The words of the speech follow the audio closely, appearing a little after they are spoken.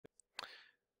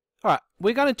Alright,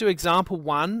 we're going to do example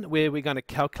 1 where we're going to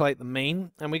calculate the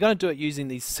mean, and we're going to do it using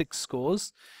these 6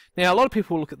 scores. Now a lot of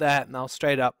people will look at that and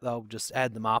they'll just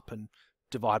add them up and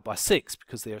divide by 6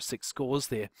 because there are 6 scores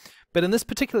there. But in this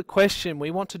particular question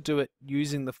we want to do it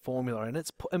using the formula, and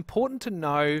it's important to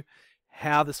know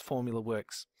how this formula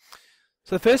works.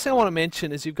 So the first thing I want to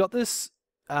mention is you've got this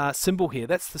symbol here,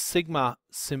 that's the sigma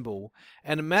symbol,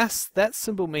 and in maths that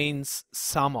symbol means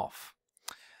sum off.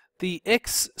 The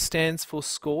X stands for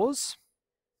scores.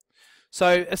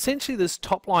 So essentially this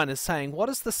top line is saying what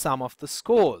is the sum of the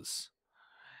scores?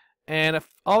 And if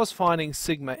I was finding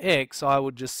sigma X, I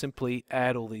would just simply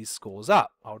add all these scores up.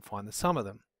 I would find the sum of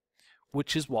them,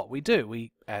 which is what we do.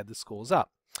 We add the scores up.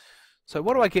 So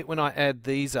what do I get when I add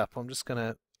these up? I'm just going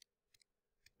to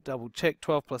double check.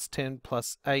 12 plus 10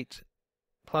 plus 8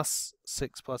 plus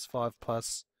 6 plus 5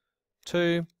 plus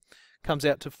 2 comes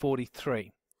out to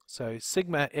 43. So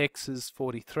sigma X is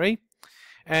 43.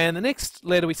 And the next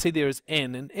letter we see there is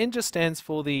N, and N just stands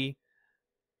for the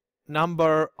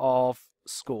number of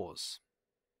scores.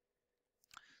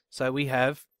 So we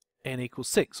have N equals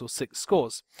 6, or 6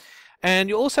 scores. And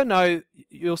you'll also know,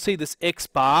 you'll see this X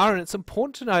bar, and it's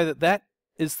important to know that that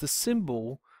is the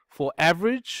symbol for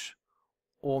average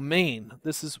or mean.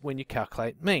 This is when you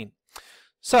calculate mean.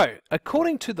 So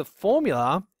according to the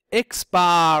formula, X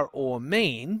bar or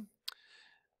mean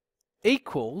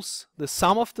equals the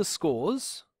sum of the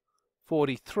scores,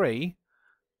 43,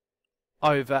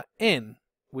 over N,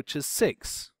 which is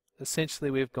 6.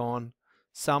 Essentially we've gone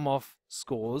sum of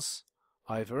scores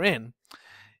over N.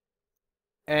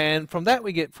 And from that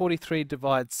we get 43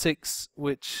 divided 6,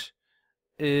 which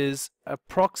is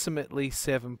approximately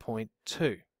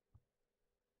 7.2.